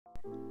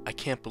I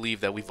can't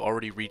believe that we've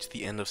already reached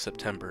the end of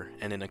September,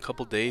 and in a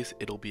couple days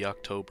it'll be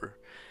October.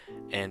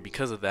 And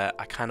because of that,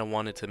 I kind of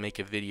wanted to make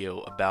a video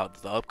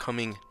about the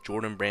upcoming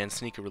Jordan brand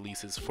sneaker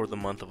releases for the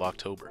month of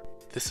October.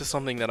 This is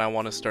something that I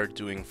want to start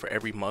doing for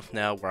every month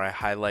now, where I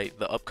highlight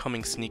the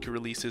upcoming sneaker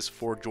releases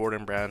for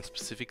Jordan brand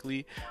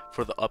specifically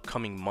for the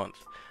upcoming month.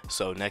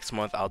 So next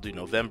month I'll do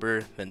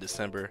November, then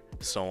December,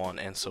 so on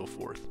and so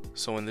forth.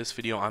 So in this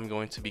video I'm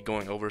going to be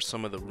going over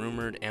some of the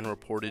rumored and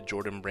reported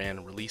Jordan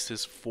brand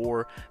releases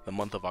for the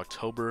month of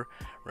October.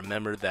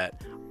 Remember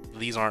that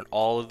these aren't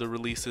all of the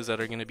releases that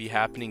are going to be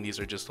happening. These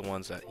are just the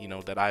ones that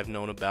that I've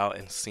known about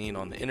and seen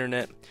on the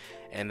internet,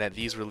 and that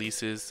these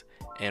releases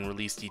and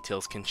release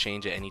details can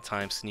change at any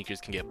time.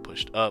 Sneakers can get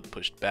pushed up,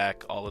 pushed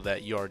back, all of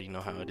that. You already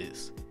know how it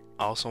is.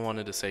 I also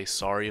wanted to say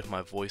sorry if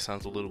my voice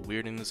sounds a little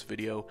weird in this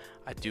video.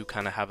 I do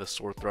kind of have a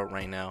sore throat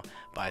right now,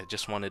 but I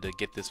just wanted to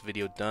get this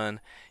video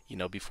done,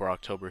 before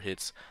October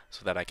hits,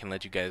 so that I can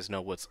let you guys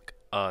know what's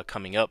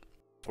coming up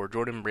for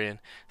Jordan brand.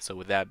 So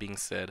with that being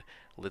said,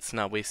 let's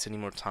not waste any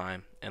more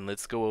time and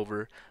let's go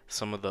over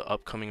some of the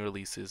upcoming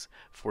releases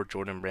for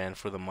Jordan brand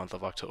for the month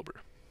of October.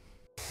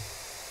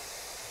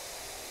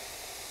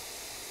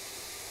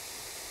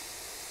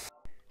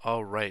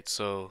 Alright,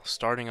 so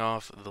starting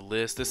off the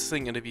list, this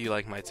isn't going to be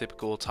like my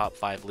typical top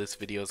 5 list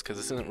videos because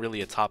this isn't really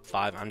a top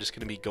 5. I'm just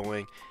going to be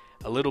going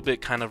a little bit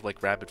kind of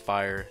like rapid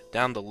fire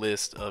down the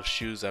list of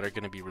shoes that are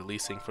going to be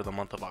releasing for the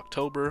month of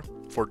October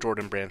for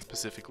Jordan brand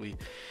specifically.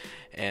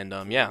 And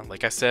yeah,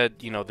 like I said,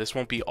 this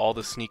won't be all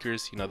the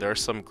sneakers. There are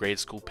some grade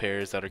school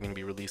pairs that are going to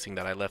be releasing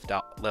that I left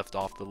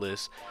off the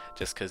list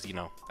just because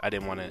I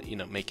didn't want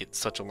to make it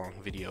such a long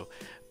video.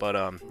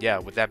 But yeah,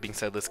 with that being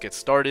said, let's get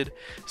started.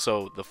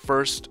 So the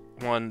first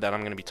one that I'm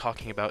going to be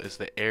talking about is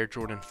the Air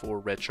Jordan 4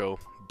 Retro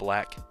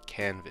Black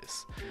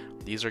Canvas.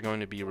 These are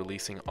going to be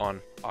releasing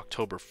on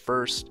October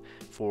 1st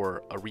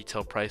for a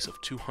retail price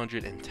of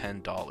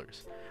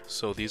 $210.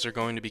 So these are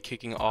going to be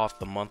kicking off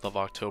the month of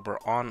October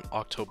on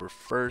October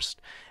 1st,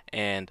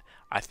 and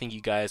I think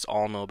you guys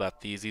all know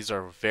about these. These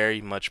are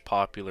very much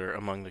popular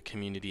among the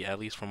community, at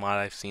least from what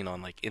I've seen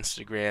on like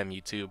Instagram,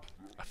 YouTube.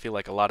 I feel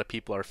like a lot of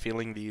people are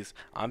feeling these.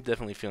 I'm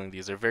definitely feeling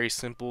these. They're very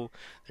simple,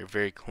 they're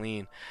very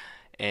clean,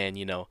 and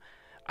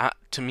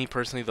to me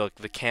personally,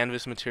 the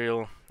canvas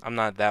material, I'm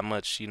not that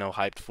much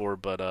hyped for,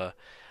 but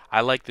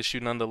I like the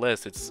shoe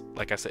nonetheless. It's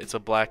like I said, it's a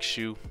black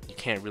shoe. You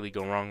can't really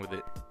go wrong with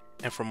it.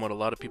 And from what a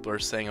lot of people are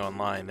saying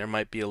online, there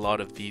might be a lot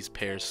of these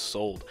pairs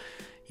sold.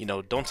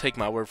 Don't take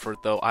my word for it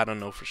though. I don't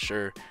know for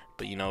sure.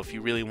 But if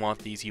you really want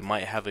these, you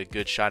might have a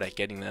good shot at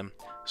getting them.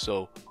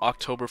 So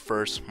October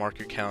 1st, mark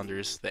your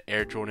calendars, the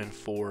Air Jordan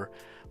 4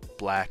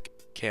 Black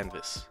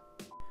Canvas.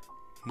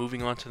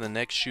 Moving on to the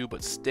next shoe,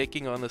 but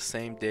sticking on the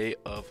same day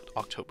of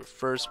October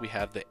 1st, we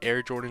have the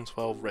Air Jordan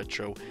 12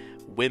 Retro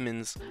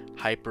Women's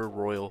Hyper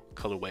Royal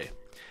colorway.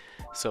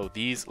 So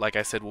these, like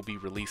I said, will be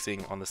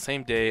releasing on the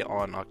same day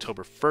on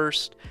October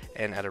 1st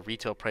and at a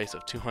retail price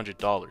of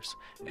 $200.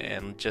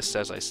 And just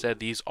as I said,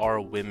 these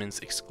are women's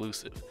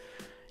exclusive.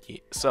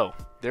 So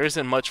there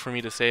isn't much for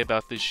me to say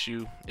about this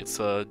shoe. It's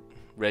a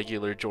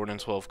regular Jordan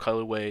 12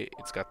 colorway.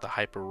 It's got the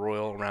Hyper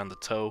Royal around the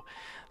toe.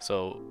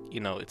 So,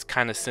 it's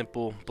kind of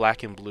simple,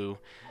 black and blue.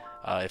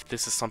 If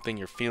this is something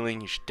you're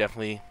feeling, you should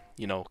definitely,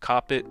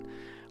 cop it.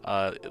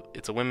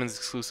 It's a women's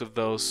exclusive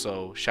though,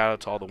 so shout out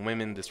to all the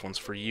women. This one's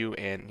for you.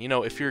 And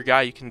if you're a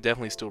guy, you can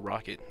definitely still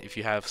rock it if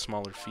you have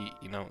smaller feet,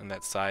 in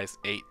that size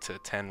 8 to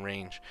 10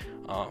 range.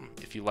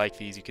 If you like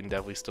these, you can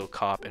definitely still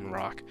cop and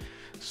rock.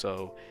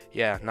 So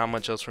yeah, not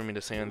much else for me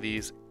to say on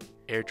these.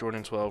 Air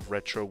Jordan 12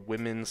 Retro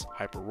Women's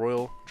Hyper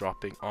Royal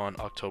dropping on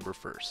October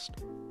 1st.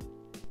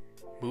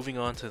 Moving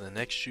on to the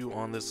next shoe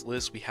on this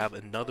list, we have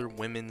another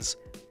women's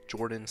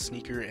Jordan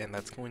sneaker, and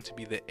that's going to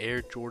be the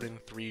Air Jordan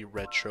 3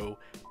 Retro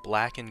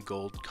Black and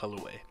Gold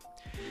colorway.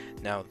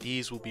 Now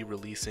these will be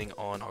releasing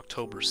on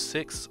October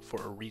 6th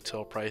for a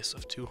retail price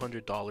of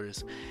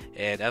 $200,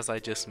 and as I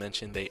just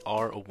mentioned, they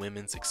are a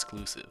women's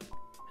exclusive.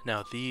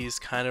 Now these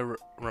kind of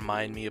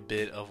remind me a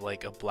bit of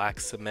like a black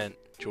cement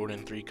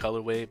Jordan 3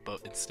 colorway,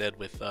 but instead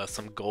with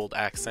some gold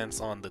accents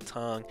on the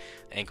tongue,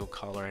 ankle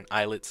collar, and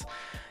eyelets.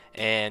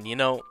 And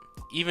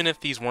even if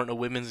these weren't a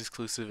women's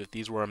exclusive, if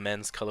these were a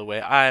men's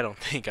colorway, I don't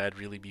think I'd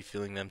really be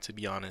feeling them, to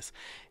be honest.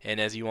 And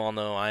as you all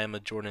know, I am a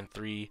Jordan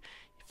 3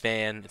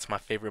 fan. It's my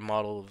favorite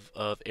model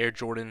of Air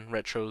Jordan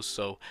retros.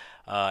 So,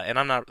 and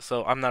I'm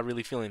not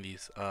really feeling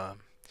these.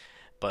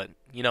 But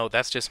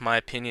that's just my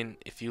opinion.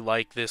 If you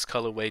like this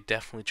colorway,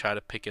 definitely try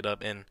to pick it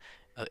up. And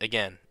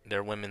again,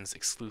 they're women's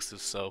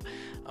exclusive. So,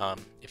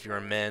 if you're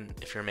a man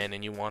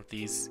and you want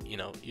these,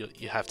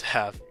 you have to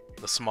have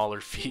the smaller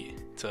feet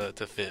to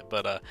fit.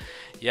 But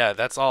yeah,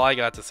 that's all I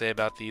got to say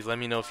about these. Let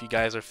me know if you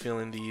guys are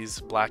feeling these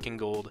black and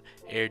gold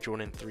Air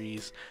Jordan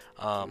 3s,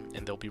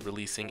 and they'll be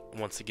releasing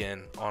once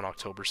again on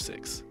October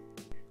 6th.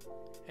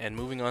 And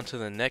moving on to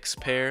the next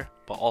pair,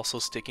 but also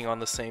sticking on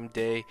the same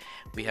day,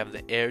 we have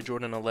the Air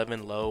Jordan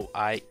 11 Low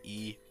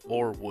IE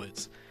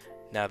Orewoods.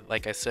 Now,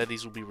 like I said,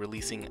 these will be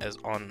releasing as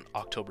on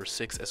October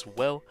 6th as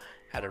well,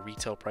 at a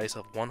retail price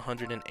of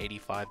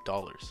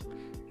 $185.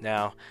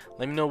 Now,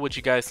 let me know what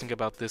you guys think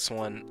about this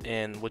one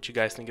and what you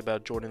guys think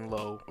about Jordan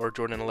Low or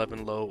Jordan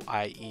 11 Low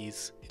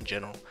IEs in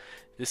general.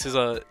 This is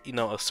a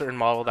a certain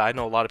model that I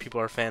know a lot of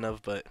people are a fan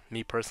of, but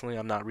me personally,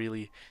 I'm not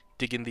really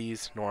digging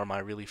these, nor am I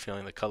really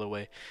feeling the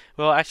colorway.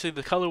 Well, actually,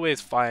 the colorway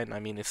is fine. I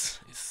mean, it's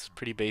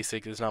pretty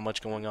basic. There's not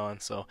much going on,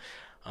 so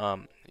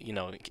you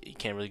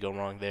can't really go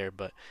wrong there.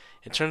 But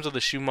in terms of the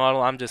shoe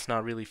model, I'm just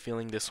not really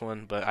feeling this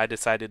one. But I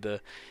decided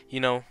to,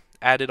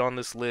 add it on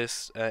this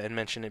list and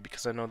mention it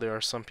because I know there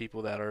are some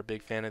people that are a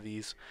big fan of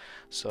these.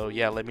 So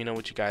yeah, let me know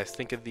what you guys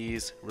think of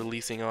these.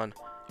 Releasing on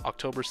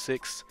October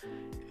 6th,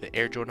 the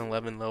Air Jordan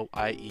 11 Low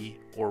IE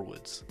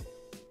Orewoods.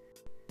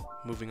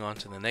 Moving on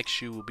to the next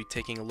shoe, we'll be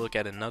taking a look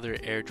at another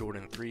Air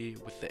Jordan 3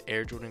 with the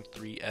Air Jordan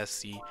 3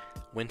 SE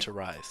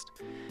Winterized.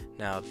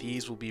 Now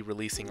these will be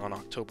releasing on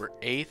October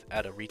 8th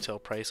at a retail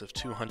price of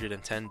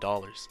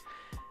 $210.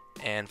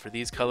 And for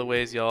these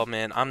colorways, y'all,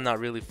 man, I'm not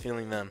really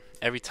feeling them.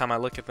 Every time I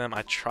look at them,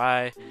 I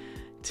try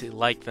to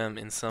like them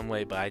in some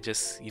way, but I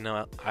just,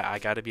 I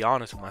gotta be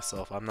honest with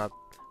myself. I'm not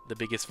the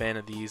biggest fan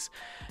of these.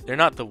 They're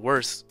not the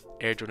worst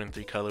Air Jordan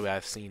 3 colorway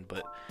I've seen,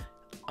 but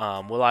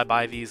will I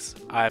buy these?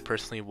 I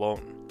personally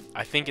won't.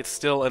 I think it's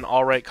still an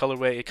alright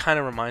colorway. It kind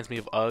of reminds me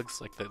of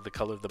Uggs, like the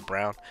color of the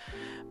brown.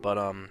 But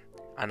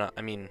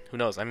I mean, who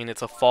knows? I mean,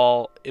 it's a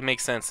fall. It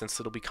makes sense since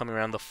it'll be coming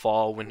around the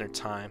fall, winter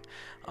time.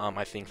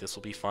 I think this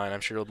will be fine.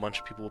 I'm sure a bunch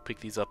of people will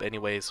pick these up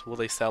anyways. Will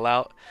they sell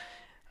out?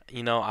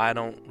 I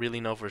don't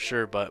really know for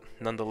sure, but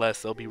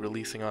nonetheless, they'll be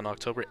releasing on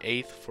October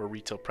 8th for a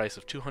retail price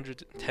of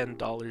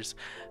 $210.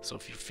 So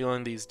if you're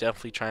feeling these,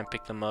 definitely try and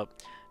pick them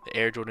up. The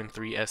Air Jordan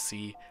 3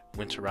 SE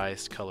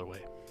Winterized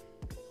colorway.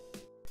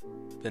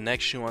 The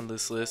next shoe on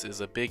this list is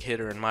a big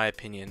hitter in my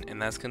opinion,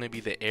 and that's going to be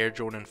the Air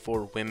Jordan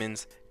 4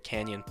 Women's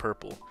Canyon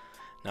Purple.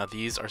 Now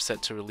these are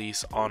set to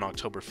release on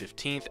October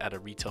 15th at a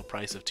retail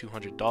price of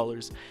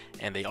 $200,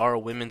 and they are a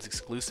women's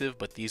exclusive,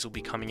 but these will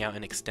be coming out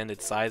in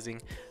extended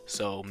sizing,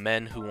 so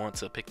men who want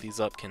to pick these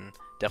up can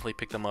definitely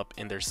pick them up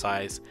in their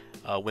size,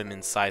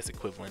 women's size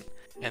equivalent.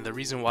 And the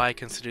reason why I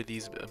consider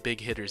these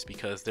big hitters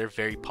because they're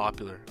very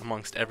popular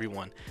amongst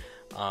everyone.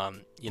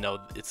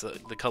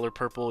 The color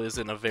purple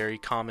isn't a very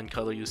common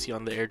color you see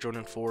on the Air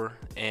Jordan 4,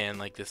 and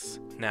like this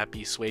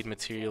nappy suede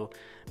material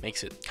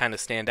makes it kind of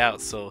stand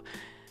out. So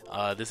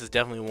this is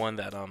definitely one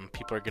that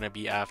people are going to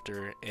be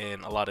after,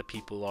 and a lot of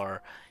people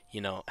are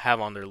have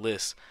on their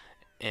list,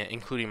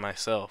 including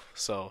myself.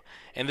 So,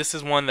 and this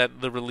is one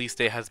that the release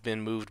date has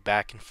been moved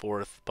back and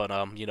forth, but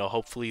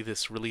hopefully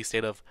this release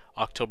date of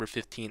October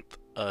 15th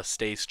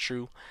stays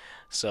true.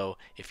 So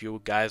if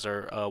you guys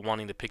are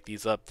wanting to pick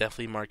these up,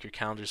 definitely mark your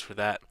calendars for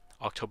that.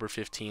 October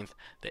 15th,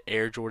 the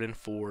Air Jordan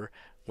 4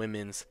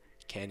 Women's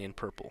Canyon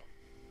Purple.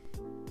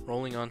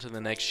 Rolling on to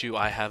the next shoe,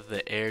 I have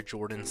the Air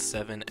Jordan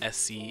 7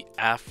 SE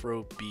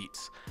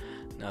Afrobeats.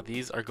 Now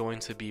these are going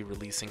to be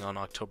releasing on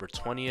October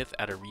 20th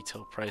at a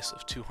retail price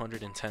of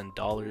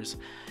 $210,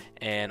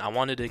 and I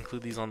wanted to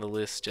include these on the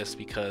list just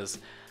because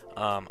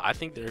I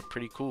think they're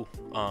pretty cool.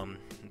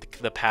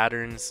 The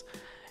patterns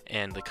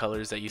and the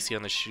colors that you see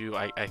on the shoe,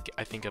 I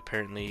think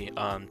apparently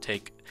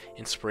take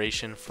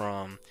inspiration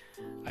from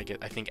I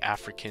think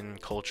African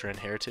culture and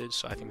heritage,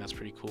 so I think that's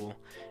pretty cool.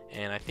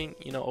 And I think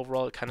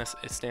overall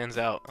it stands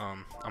out.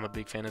 I'm a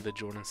big fan of the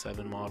Jordan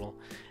 7 model,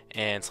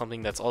 and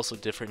something that's also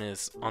different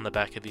is on the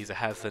back of these it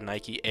has the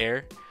Nike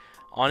Air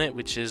on it,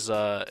 which is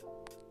I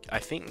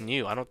think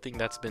new. I don't think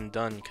that's been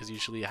done because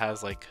usually it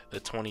has like the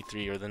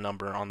 23 or the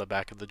number on the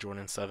back of the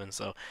Jordan 7.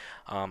 So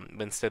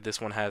but instead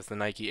this one has the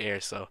Nike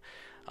Air. So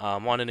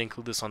wanted to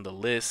include this on the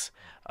list.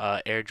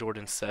 Air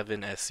Jordan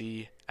 7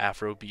 SE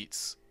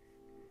Afrobeats.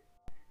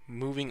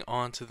 Moving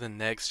on to the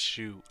next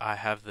shoe, I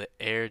have the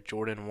Air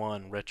Jordan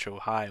 1 Retro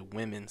High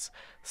Women's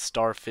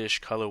Starfish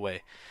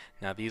colorway.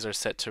 Now these are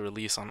set to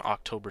release on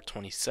October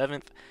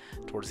 27th,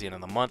 towards the end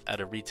of the month,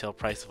 at a retail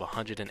price of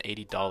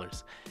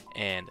 $180.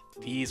 And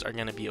these are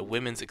going to be a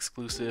women's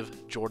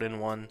exclusive Jordan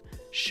 1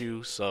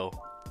 shoe. So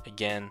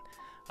again,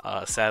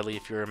 sadly,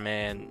 if you're a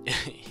man,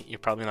 you're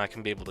probably not going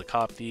to be able to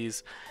cop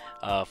these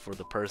for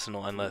the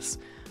personal unless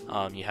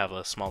you have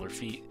a smaller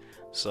feet.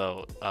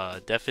 So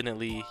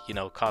definitely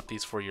cop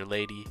these for your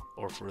lady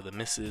or for the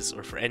missus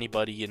or for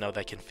anybody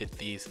that can fit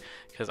these,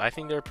 because I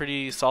think they're a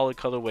pretty solid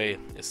colorway.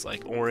 It's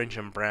like orange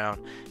and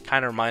brown,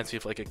 kind of reminds me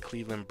of like a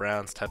Cleveland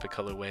Browns type of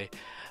colorway,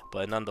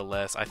 but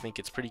nonetheless I think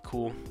it's pretty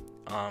cool.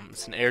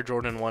 It's an Air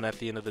Jordan 1 at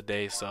the end of the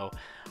day, so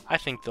I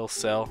think they'll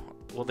sell.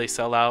 Will they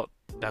sell out?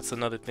 That's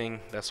another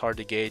thing that's hard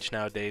to gauge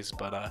nowadays,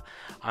 but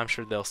I'm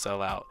sure they'll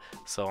sell out.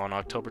 So on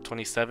October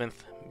 27th,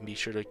 be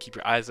sure to keep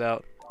your eyes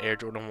out. Air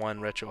Jordan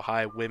 1 Retro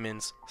High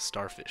Women's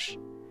Starfish.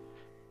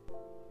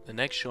 The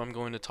next shoe I'm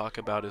going to talk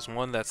about is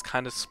one that's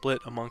kind of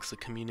split amongst the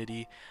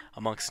community,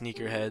 amongst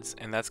sneakerheads,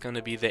 and that's going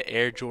to be the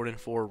Air Jordan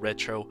 4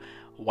 Retro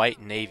White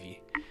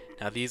Navy.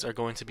 Now these are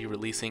going to be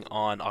releasing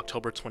on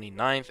October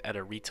 29th at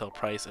a retail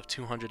price of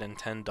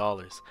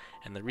 $210.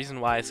 And the reason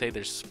why I say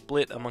they're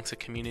split amongst the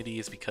community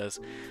is because,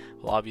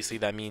 well, obviously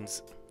that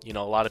means a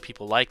lot of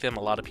people like them,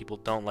 a lot of people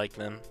don't like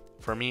them.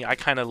 for me, I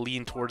kind of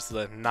lean towards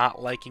the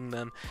not liking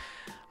them,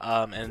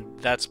 and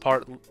that's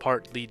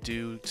partly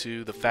due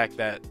to the fact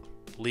that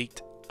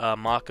leaked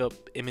mock-up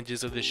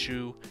images of the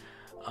shoe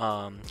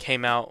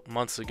came out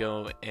months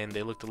ago, and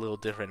they looked a little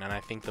different. And I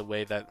think the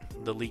way that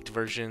the leaked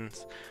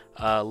versions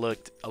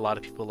looked, a lot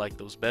of people like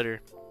those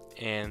better.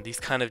 And these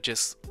kind of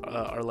just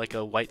are like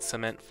a white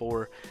cement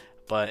 4,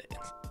 but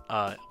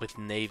with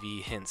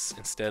navy hints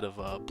instead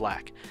of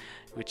black,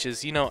 which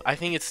is, you know, I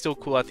think it's still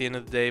cool at the end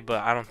of the day,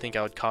 but I don't think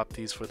I would cop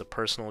these for the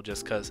personal,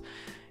 just because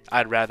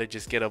I'd rather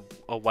just get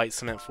a white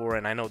cement 4,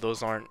 and I know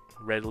those aren't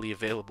readily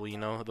available, you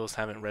know, those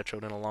haven't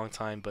retroed in a long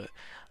time, but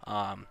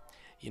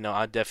you know,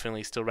 I'd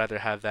definitely still rather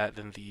have that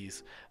than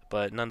these.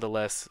 But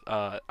nonetheless,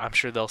 I'm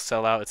sure they'll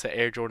sell out. It's an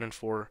Air Jordan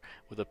 4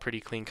 with a pretty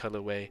clean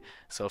colorway.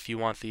 So if you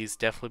want these,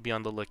 definitely be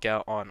on the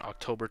lookout on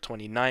October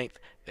 29th,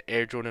 the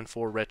Air Jordan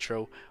 4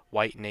 Retro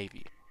White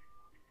Navy.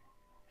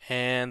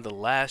 And the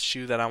last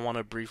shoe that I want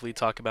to briefly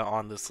talk about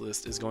on this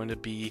list is going to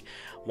be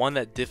one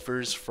that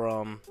differs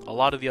from a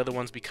lot of the other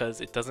ones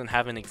because it doesn't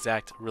have an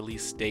exact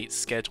release date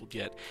scheduled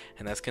yet,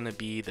 and that's going to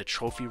be the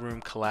Trophy Room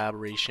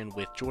collaboration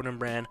with Jordan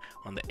Brand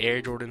on the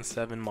Air Jordan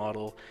 7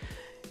 model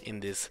in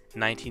this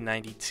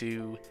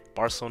 1992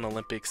 Barcelona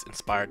Olympics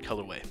inspired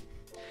colorway.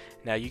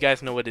 Now, you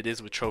guys know what it is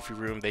with Trophy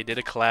Room. They did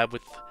a collab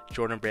with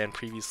Jordan Brand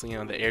previously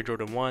on the Air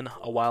Jordan 1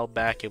 a while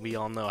back, and we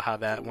all know how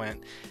that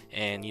went,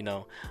 and, you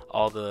know,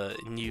 all the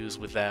news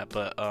with that.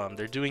 But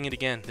they're doing it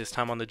again, this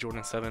time on the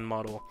Jordan 7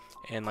 model.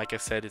 And like I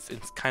said, it's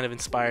kind of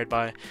inspired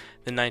by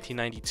the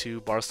 1992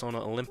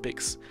 Barcelona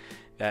Olympics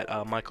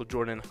that Michael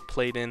Jordan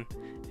played in,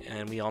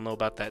 and we all know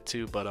about that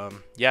too. But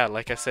yeah,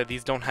 like I said,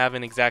 these don't have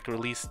an exact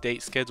release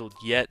date scheduled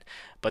yet,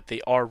 but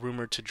they are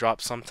rumored to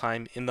drop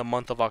sometime in the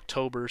month of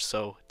October,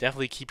 so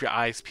definitely keep your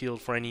eyes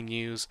peeled for any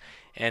news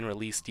and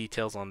release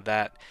details on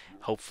that.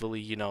 Hopefully,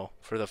 you know,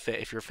 for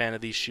if you're a fan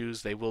of these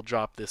shoes, they will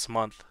drop this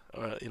month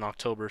in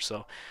October.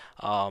 So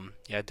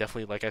yeah,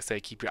 definitely, like I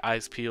said, keep your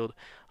eyes peeled.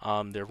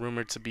 They're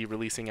rumored to be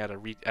releasing at a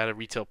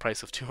retail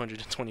price of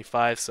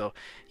 $225, so,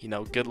 you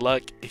know, good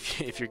luck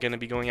if you're going to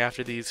be going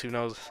after these. Who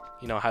knows,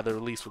 you know, how the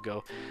release will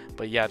go.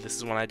 But yeah, this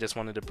is one I just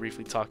wanted to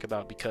briefly talk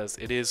about because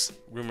it is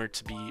rumored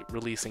to be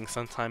releasing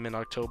sometime in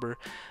October,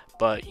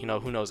 but, you know,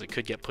 who knows, it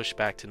could get pushed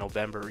back to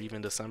November or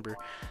even December.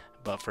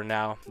 But for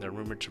now, they're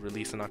rumored to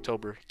release in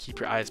October. Keep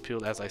your eyes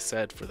peeled, as I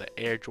said, for the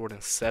Air Jordan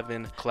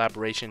 7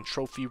 collaboration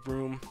Trophy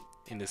Room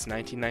in this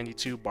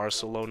 1992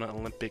 Barcelona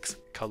Olympics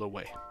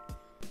colorway.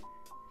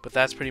 But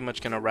that's pretty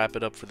much going to wrap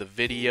it up for the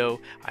video.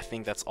 I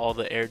think that's all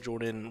the Air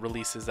Jordan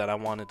releases that I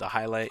wanted to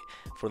highlight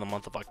for the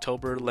month of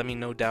October. Let me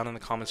know down in the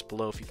comments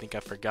below if you think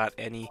I forgot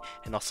any,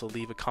 and also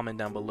leave a comment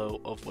down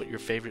below of what your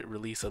favorite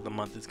release of the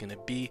month is going to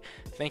be.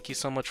 Thank you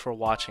so much for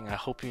watching. I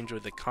hope you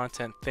enjoyed the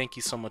content. Thank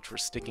you so much for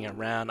sticking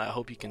around. I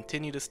hope you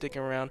continue to stick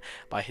around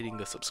by hitting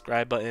the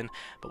subscribe button.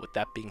 But with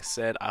that being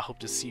said, I hope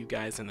to see you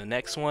guys in the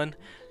next one.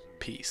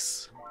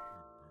 Peace.